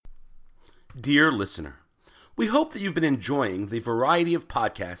Dear listener, we hope that you've been enjoying the variety of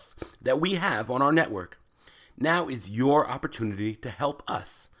podcasts that we have on our network. Now is your opportunity to help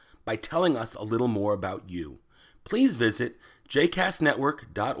us by telling us a little more about you. Please visit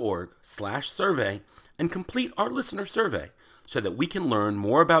jcastnetwork.org/survey and complete our listener survey so that we can learn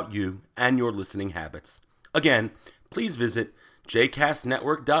more about you and your listening habits. Again, please visit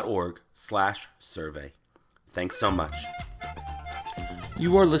jcastnetwork.org/survey. Thanks so much.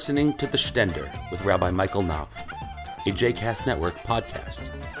 You are listening to The Stender with Rabbi Michael Knopf, a JCast Network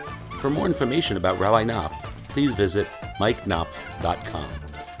podcast. For more information about Rabbi Knopf, please visit mikeknopf.com.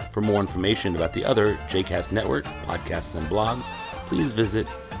 For more information about the other JCast Network podcasts and blogs, please visit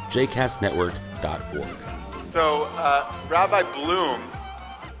jcastnetwork.org. So, Rabbi Bloom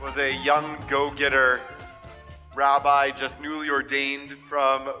was a young go-getter rabbi, just newly ordained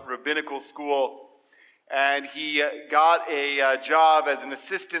from rabbinical school. And he got a job as an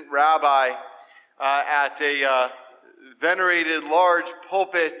assistant rabbi at a venerated large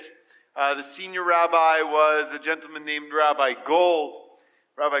pulpit. The senior rabbi was a gentleman named Rabbi Gold.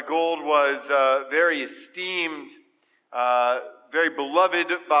 Rabbi Gold was very esteemed, very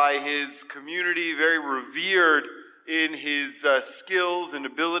beloved by his community, very revered in his skills and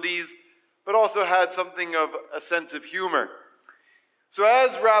abilities, but also had something of a sense of humor. So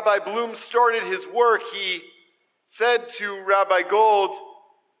as Rabbi Bloom started his work, he said to Rabbi Gold,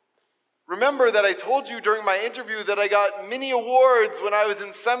 "Remember that I told you during my interview that I got many awards when I was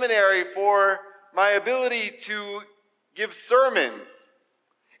in seminary for my ability to give sermons.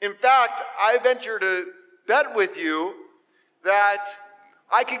 In fact, I venture to bet with you that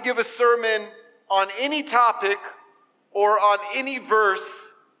I could give a sermon on any topic or on any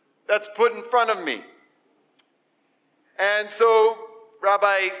verse that's put in front of me." And so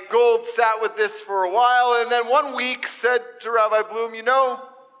Rabbi Gold sat with this for a while, and then one week said to Rabbi Bloom,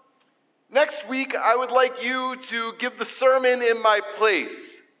 next week I would like you to give the sermon in my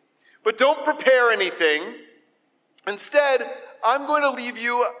place, but don't prepare anything. Instead, I'm going to leave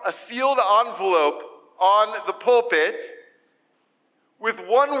you a sealed envelope on the pulpit with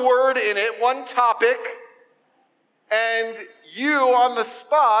one word in it, one topic, and you on the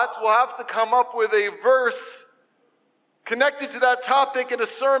spot will have to come up with a verse connected to that topic and a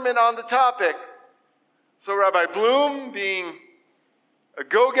sermon on the topic. So Rabbi Bloom, being a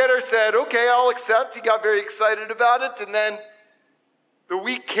go-getter, said, "Okay, I'll accept." He got very excited about it, and then the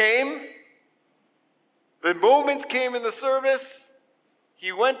week came. The moment came in the service.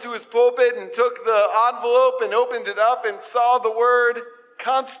 He went to his pulpit and took the envelope and opened it up and saw the word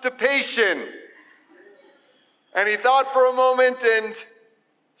constipation. And he thought for a moment and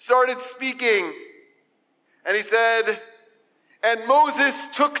started speaking. And he said, "And Moses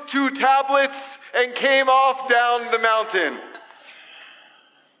took 2 tablets and came off down the mountain."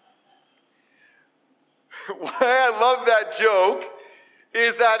 Why I love that joke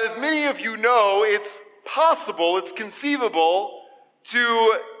is that, as many of you know, it's possible, it's conceivable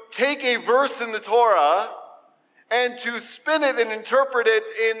to take a verse in the Torah and to spin it and interpret it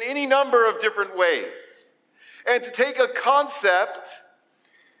in any number of different ways. And to take a concept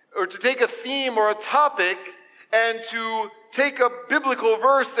or to take a theme or a topic and to take a biblical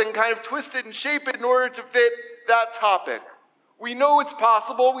verse and kind of twist it and shape it in order to fit that topic. We know it's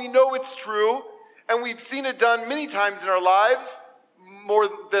possible, we know it's true, and we've seen it done many times in our lives, more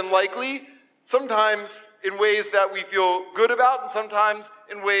than likely, sometimes in ways that we feel good about and sometimes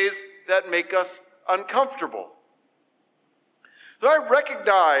in ways that make us uncomfortable. So I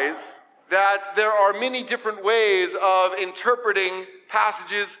recognize that there are many different ways of interpreting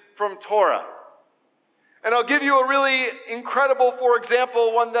passages from Torah. And I'll give you a really incredible, for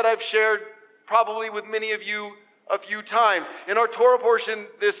example, one that I've shared probably with many of you a few times. In our Torah portion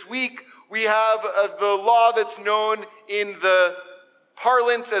this week, we have the law that's known in the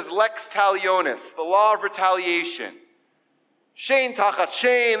parlance as lex talionis, the law of retaliation. Shein tachat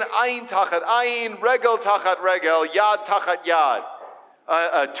shein, ayin tachat ayin, regel tachat regel, yad tachat yad.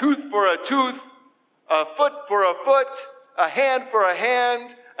 A tooth for a tooth, a foot for a foot, a hand for a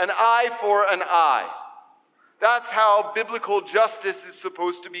hand, an eye for an eye. That's how biblical justice is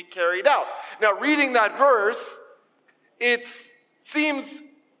supposed to be carried out. Now, reading that verse, it seems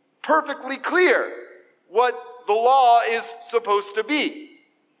perfectly clear what the law is supposed to be.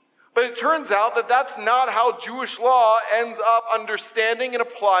 But it turns out that that's not how Jewish law ends up understanding and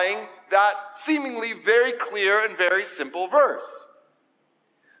applying that seemingly very clear and very simple verse.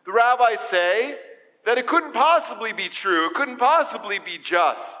 The rabbis say that it couldn't possibly be true, it couldn't possibly be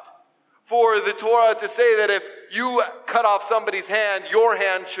just for the Torah to say that if you cut off somebody's hand, your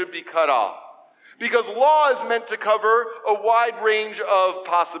hand should be cut off. Because law is meant to cover a wide range of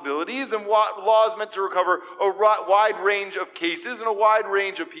possibilities, and law is meant to cover a wide range of cases and a wide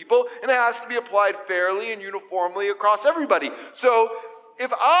range of people, and it has to be applied fairly and uniformly across everybody. So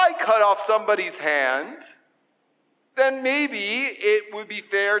if I cut off somebody's hand, then maybe it would be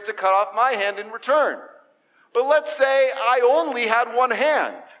fair to cut off my hand in return. But let's say I only had one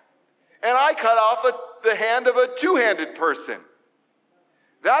hand, and I cut off the hand of a two-handed person.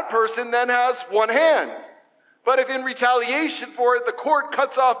 That person then has one hand. But if in retaliation for it the court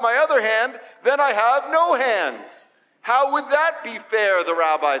cuts off my other hand, then I have no hands. How would that be fair, the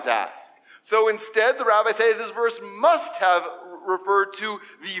rabbis ask. So instead, the rabbis say this verse must have referred to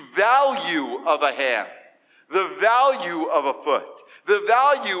the value of a hand, the value of a foot, the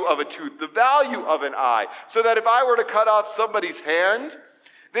value of a tooth, the value of an eye. So that if I were to cut off somebody's hand,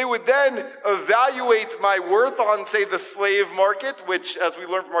 they would then evaluate my worth on, say, the slave market, which, as we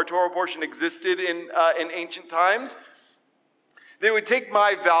learned from our Torah portion, existed in ancient times. They would take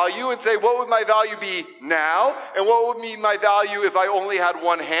my value and say, what would my value be now? And what would be my value if I only had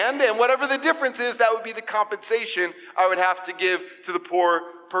one hand? And whatever the difference is, that would be the compensation I would have to give to the poor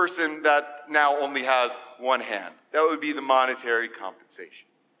person that now only has one hand. That would be the monetary compensation.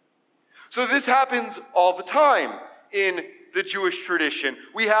 So this happens all the time in the Jewish tradition.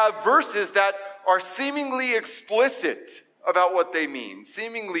 We have verses that are seemingly explicit about what they mean,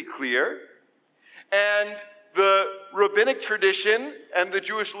 seemingly clear, and the rabbinic tradition and the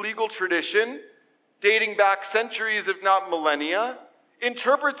Jewish legal tradition, dating back centuries if not millennia,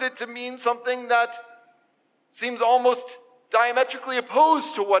 interprets it to mean something that seems almost diametrically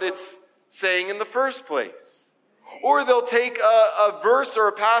opposed to what it's saying in the first place. Or they'll take a verse or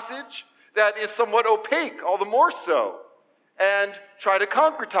a passage that is somewhat opaque, all the more so, and try to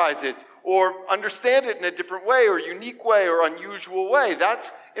concretize it or understand it in a different way or unique way or unusual way.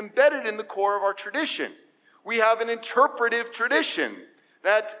 That's embedded in the core of our tradition. We have an interpretive tradition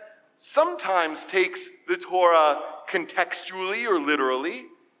that sometimes takes the Torah contextually or literally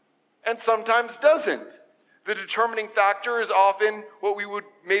and sometimes doesn't. The determining factor is often what we would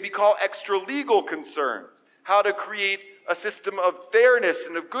maybe call extra-legal concerns, how to create a system of fairness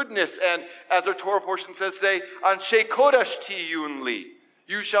and of goodness, and as our Torah portion says today, Anshe Kodesh tiyun li,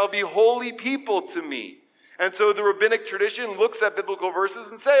 you shall be holy people to me. And so the rabbinic tradition looks at biblical verses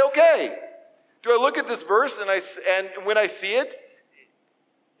and say, okay, do I look at this verse and when I see it,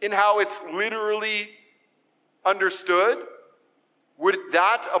 in how it's literally understood, would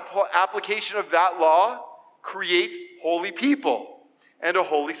that application of that law create holy people and a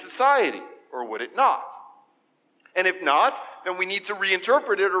holy society, or would it not? And if not, then we need to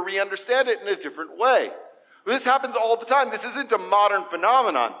reinterpret it or re-understand it in a different way. This happens all the time. This isn't a modern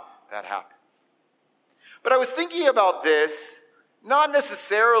phenomenon that happens. But I was thinking about this not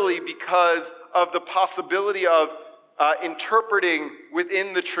necessarily because of the possibility of interpreting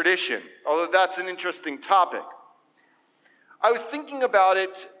within the tradition, although that's an interesting topic. I was thinking about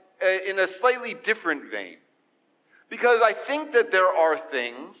it in a slightly different vein, because I think that there are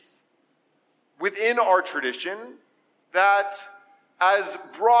things within our tradition that, as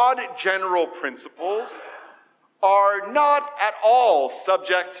broad general principles, are not at all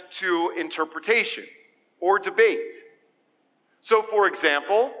subject to interpretation or debate. So, for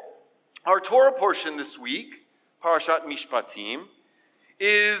example, our Torah portion this week, Parashat Mishpatim,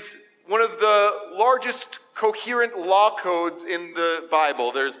 is one of the largest coherent law codes in the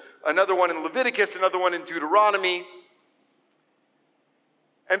Bible. There's another one in Leviticus, another one in Deuteronomy.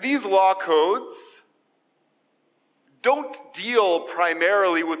 And these law codes don't deal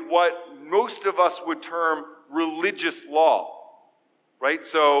primarily with what most of us would term religious law, right?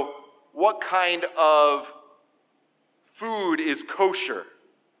 So what kind of food is kosher?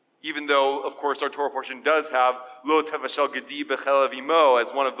 Even though, of course, our Torah portion does have lo tevashel gedi bechelav imo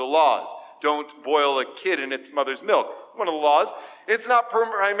as one of the laws. Don't boil a kid in its mother's milk. One of the laws. It's not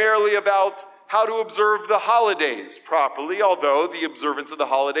primarily about how to observe the holidays properly, although the observance of the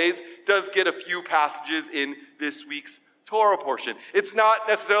holidays does get a few passages in this week's Torah portion. It's not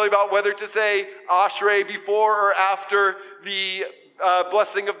necessarily about whether to say Ashrei before or after the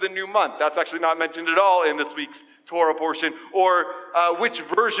blessing of the new month. That's actually not mentioned at all in this week's Torah portion, or which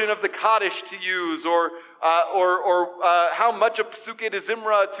version of the Kaddish to use, or how much of Pesukei de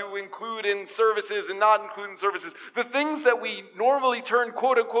Zimra to include in services and not include in services. The things that we normally term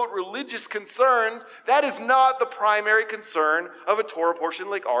quote-unquote religious concerns, that is not the primary concern of a Torah portion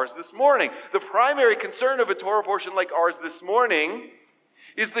like ours this morning. The primary concern of a Torah portion like ours this morning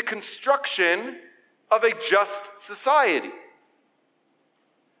is the construction of a just society.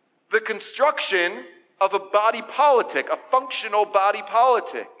 The construction of a body politic, a functional body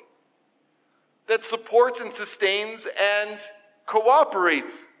politic that supports and sustains and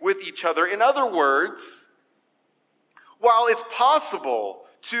cooperates with each other. In other words, while it's possible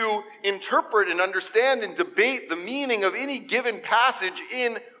to interpret and understand and debate the meaning of any given passage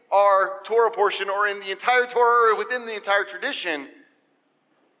in our Torah portion or in the entire Torah or within the entire tradition,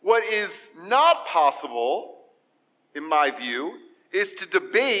 what is not possible, in my view, is to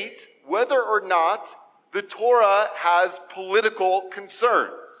debate whether or not the Torah has political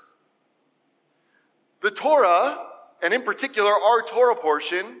concerns. The Torah, and in particular our Torah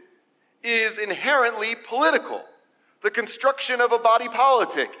portion, is inherently political. The construction of a body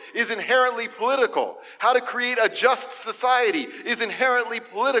politic is inherently political. How to create a just society is inherently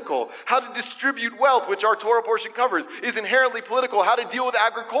political. How to distribute wealth, which our Torah portion covers, is inherently political. How to deal with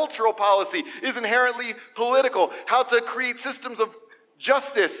agricultural policy is inherently political. How to create systems of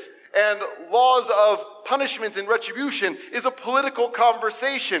justice and laws of punishment and retribution is a political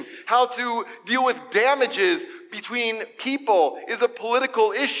conversation. How to deal with damages between people is a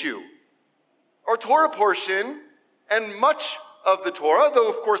political issue. Our Torah portion, and much of the Torah, though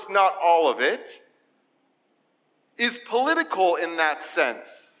of course not all of it, is political in that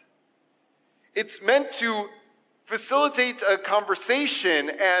sense. It's meant to facilitate a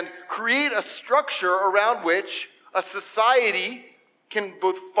conversation and create a structure around which a society can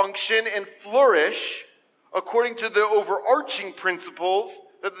both function and flourish according to the overarching principles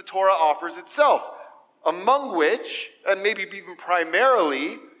that the Torah offers itself, among which, and maybe even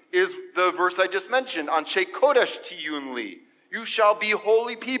primarily, is the verse I just mentioned, Anshe Kodesh Tiyun Li. You shall be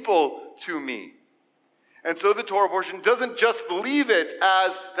holy people to me. And so the Torah portion doesn't just leave it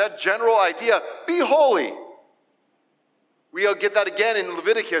as that general idea, be holy. We'll get that again in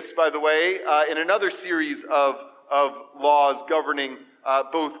Leviticus, by the way, in another series of laws governing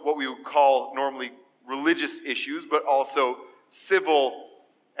both what we would call normally religious issues, but also civil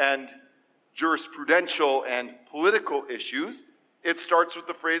and jurisprudential and political issues. It starts with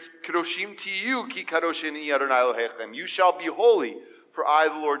the phrase, Kadoshim tiyu ki kadosh ani Adonai Elohechem. You shall be holy, for I,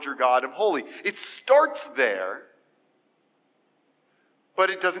 the Lord your God, am holy. It starts there, but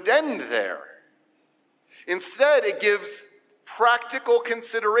it doesn't end there. Instead, it gives practical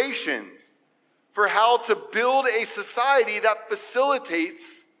considerations for how to build a society that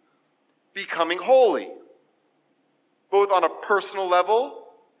facilitates becoming holy, both on a personal level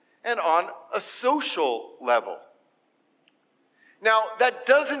and on a social level. Now, that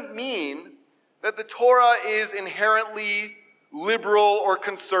doesn't mean that the Torah is inherently liberal or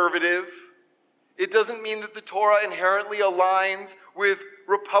conservative. It doesn't mean that the Torah inherently aligns with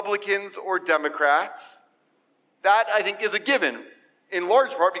Republicans or Democrats. That, I think, is a given, in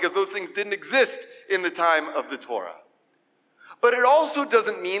large part because those things didn't exist in the time of the Torah. But it also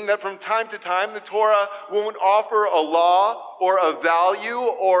doesn't mean that from time to time the Torah won't offer a law or a value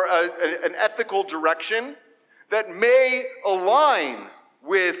or an ethical direction that may align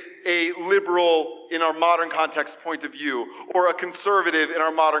with a liberal, in our modern context, point of view, or a conservative, in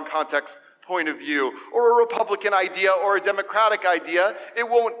our modern context, point of view, or a Republican idea or a Democratic idea. It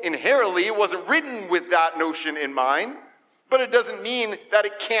wasn't written with that notion in mind, but it doesn't mean that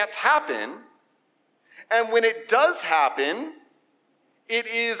it can't happen. And when it does happen, it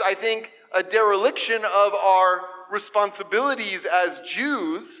is, I think, a dereliction of our responsibilities as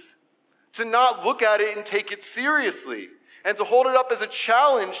Jews to not look at it and take it seriously, and to hold it up as a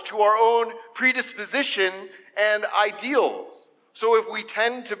challenge to our own predisposition and ideals. So if we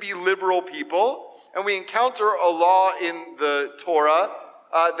tend to be liberal people, and we encounter a law in the Torah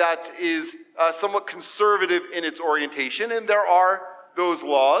that is somewhat conservative in its orientation, and there are those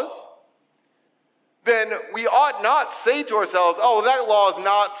laws, then we ought not say to ourselves, oh, that law is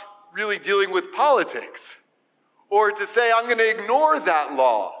not really dealing with politics, or to say, I'm going to ignore that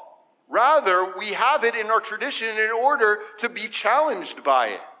law. Rather, we have it in our tradition in order to be challenged by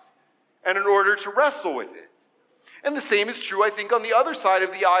it and in order to wrestle with it. And the same is true, I think, on the other side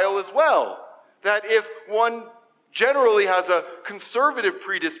of the aisle as well. That if one generally has a conservative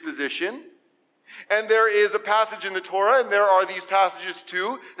predisposition, and there is a passage in the Torah, and there are these passages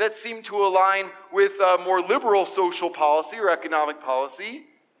too, that seem to align with more liberal social policy or economic policy,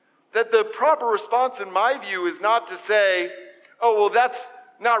 that the proper response, in my view, is not to say, oh, well, that's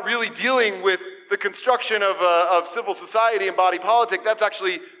not really dealing with the construction of civil society and body politic. That's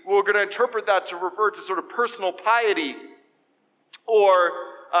actually, we're going to interpret that to refer to sort of personal piety, or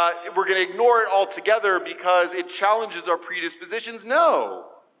we're going to ignore it altogether because it challenges our predispositions. No.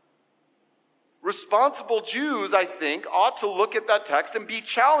 Responsible Jews, I think, ought to look at that text and be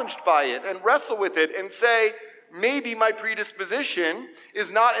challenged by it and wrestle with it and say, maybe my predisposition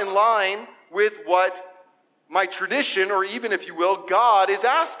is not in line with what my tradition, or even, if you will, God is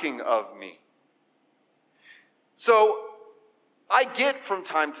asking of me. So I get from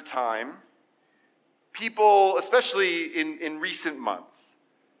time to time people, especially in recent months,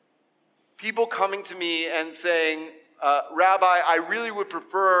 people coming to me and saying, Rabbi, I really would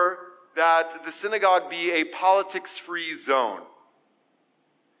prefer that the synagogue be a politics-free zone.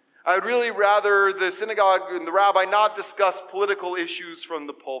 I would really rather the synagogue and the rabbi not discuss political issues from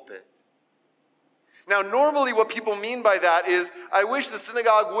the pulpit. Now, normally what people mean by that is, I wish the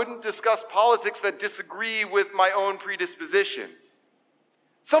synagogue wouldn't discuss politics that disagree with my own predispositions.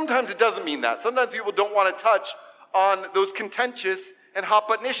 Sometimes it doesn't mean that. Sometimes people don't want to touch on those contentious and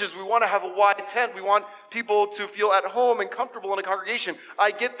hot-button issues. We want to have a wide tent. We want people to feel at home and comfortable in a congregation. I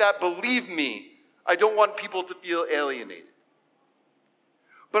get that. Believe me, I don't want people to feel alienated.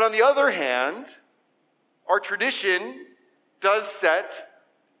 But on the other hand, our tradition does set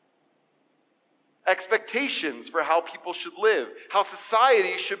expectations for how people should live, how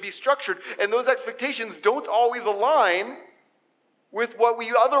society should be structured. And those expectations don't always align with what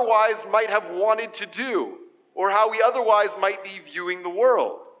we otherwise might have wanted to do, or how we otherwise might be viewing the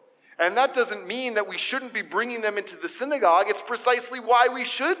world. And that doesn't mean that we shouldn't be bringing them into the synagogue. It's precisely why we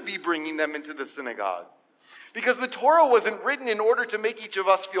should be bringing them into the synagogue. Because the Torah wasn't written in order to make each of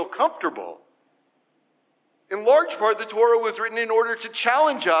us feel comfortable. In large part, the Torah was written in order to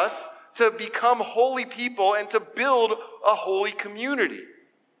challenge us to become holy people and to build a holy community.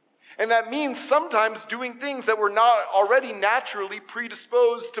 And that means sometimes doing things that we're not already naturally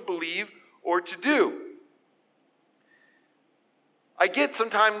predisposed to believe or to do. I get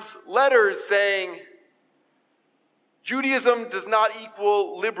sometimes letters saying, Judaism does not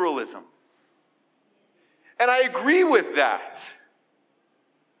equal liberalism. And I agree with that.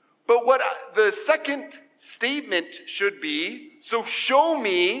 But what the second statement should be, so show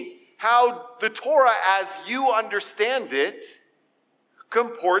me how the Torah as you understand it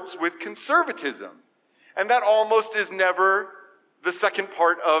comports with conservatism. And that almost is never the second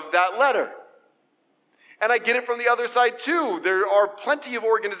part of that letter. And I get it from the other side too. There are plenty of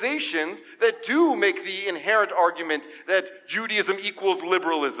organizations that do make the inherent argument that Judaism equals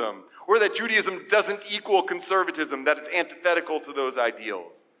liberalism, or that Judaism doesn't equal conservatism, that it's antithetical to those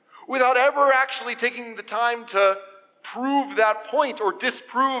ideals, without ever actually taking the time to prove that point or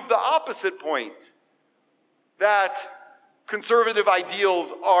disprove the opposite point, that conservative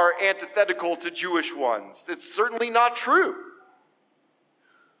ideals are antithetical to Jewish ones. It's certainly not true.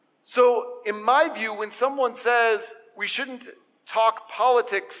 So, in my view, when someone says we shouldn't talk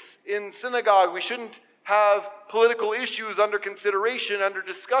politics in synagogue, we shouldn't have political issues under consideration, under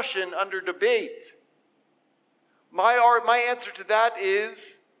discussion, under debate, my answer to that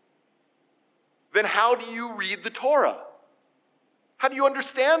is, then how do you read the Torah? How do you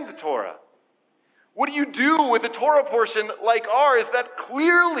understand the Torah? What do you do with a Torah portion like ours that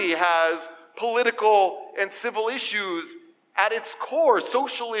clearly has political and civil issues at its core,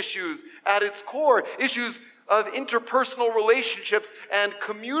 social issues at its core, issues of interpersonal relationships and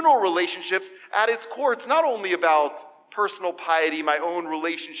communal relationships at its core? It's not only about personal piety, my own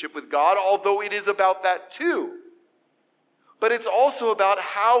relationship with God, although it is about that too. But it's also about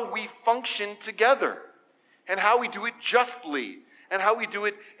how we function together and how we do it justly and how we do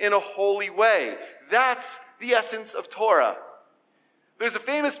it in a holy way. That's the essence of Torah. There's a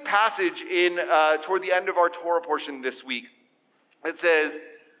famous passage toward the end of our Torah portion this week. It says,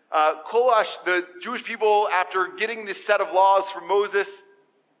 the Jewish people, after getting this set of laws from Moses,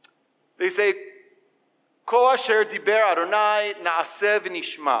 they say, Kol asher diber Adonai na'aseh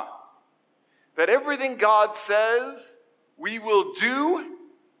v'nishma. That everything God says, we will do,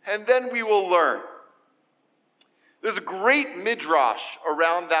 and then we will learn. There's a great midrash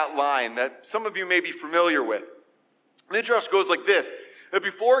around that line that some of you may be familiar with. Midrash goes like this, that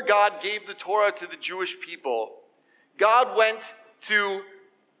before God gave the Torah to the Jewish people, God went to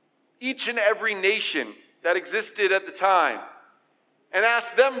each and every nation that existed at the time and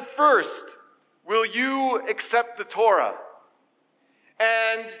asked them first, will you accept the Torah?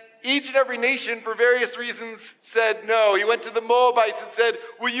 And each and every nation, for various reasons, said no. He went to the Moabites and said,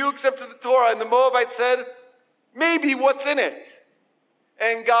 will you accept the Torah? And the Moabites said, maybe, what's in it?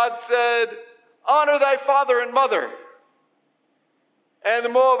 And God said, honor thy father and mother. And the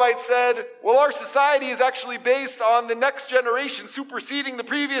Moabites said, well, our society is actually based on the next generation superseding the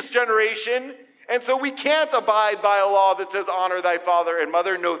previous generation, and so we can't abide by a law that says honor thy father and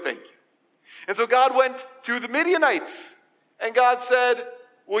mother. No, thank you. And so God went to the Midianites, and God said,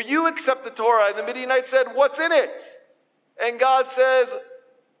 will you accept the Torah? And the Midianites said, what's in it? And God says,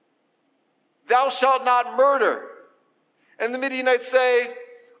 thou shalt not murder. And the Midianites say,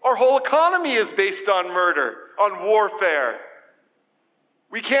 our whole economy is based on murder, on warfare.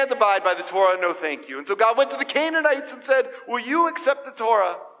 We can't abide by the Torah, no thank you. And so God went to the Canaanites and said, will you accept the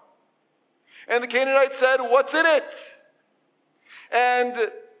Torah? And the Canaanites said, what's in it?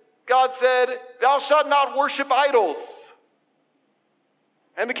 And God said, thou shalt not worship idols.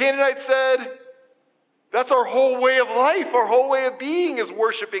 And the Canaanites said, that's our whole way of life. Our whole way of being is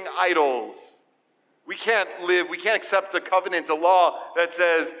worshiping idols. We can't accept a covenant, a law that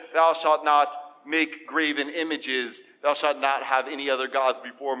says, thou shalt not make graven images. Thou shalt not have any other gods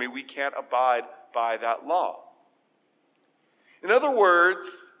before me. We can't abide by that law. In other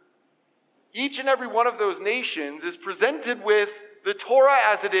words, each and every one of those nations is presented with the Torah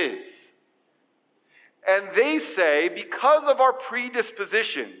as it is. And they say, because of our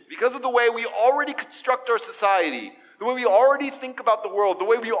predispositions, because of the way we already construct our society, the way we already think about the world, the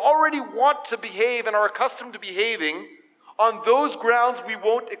way we already want to behave and are accustomed to behaving, on those grounds we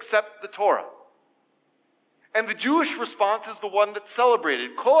won't accept the Torah. And the Jewish response is the one that's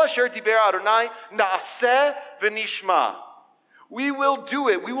celebrated. Kol asher diber Adonai na'aseh v'nishma. We will do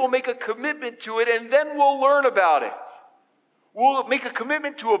it. We will make a commitment to it, and then we'll learn about it. We'll make a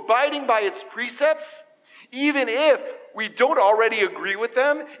commitment to abiding by its precepts, even if we don't already agree with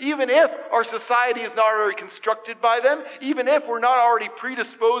them, even if our society is not already constructed by them, even if we're not already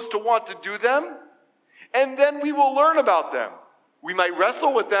predisposed to want to do them, and then we will learn about them. We might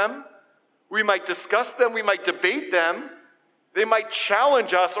wrestle with them, we might discuss them, we might debate them, they might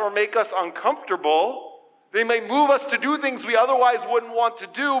challenge us or make us uncomfortable, they may move us to do things we otherwise wouldn't want to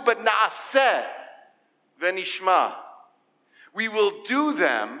do, but na'aseh v'nishma. We will do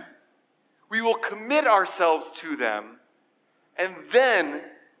them, we will commit ourselves to them, and then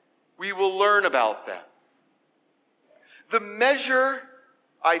we will learn about them. The measure,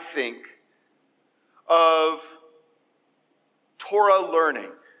 I think, of Torah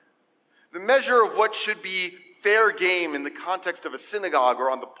learning, the measure of what should be fair game in the context of a synagogue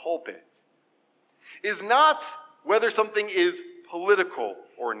or on the pulpit, is not whether something is political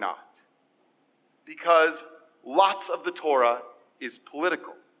or not, because lots of the Torah is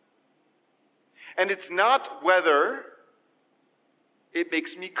political. And it's not whether it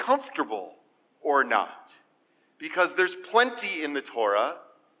makes me comfortable or not, because there's plenty in the Torah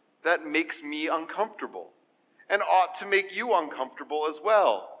that makes me uncomfortable and ought to make you uncomfortable as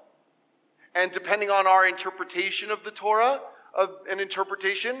well. And depending on our interpretation of the Torah, of an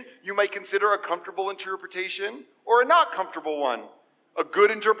interpretation you might consider a comfortable interpretation or a not comfortable one, a good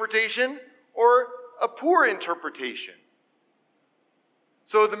interpretation or a poor interpretation.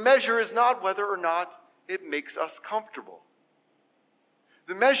 So the measure is not whether or not it makes us comfortable.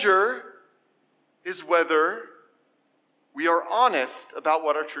 The measure is whether we are honest about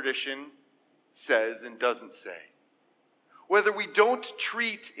what our tradition says and doesn't say. Whether we don't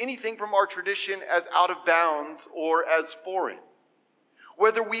treat anything from our tradition as out of bounds or as foreign.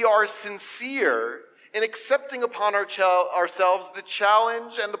 Whether we are sincere in accepting upon ourselves the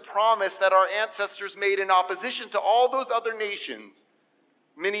challenge and the promise that our ancestors made in opposition to all those other nations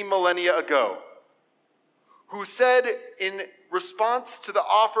many millennia ago, who said in response to the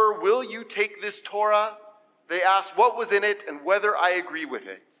offer, will you take this Torah? They asked what was in it and whether I agree with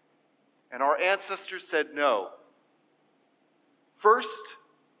it. And our ancestors said no. First,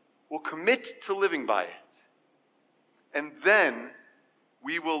 we'll commit to living by it. And then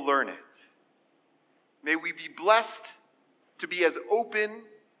we will learn it. May we be blessed to be as open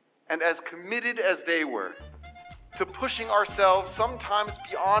and as committed as they were to pushing ourselves sometimes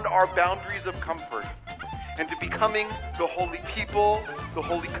beyond our boundaries of comfort and to becoming the holy people, the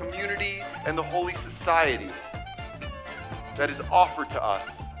holy community, and the holy society that is offered to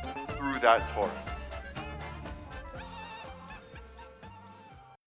us through that Torah.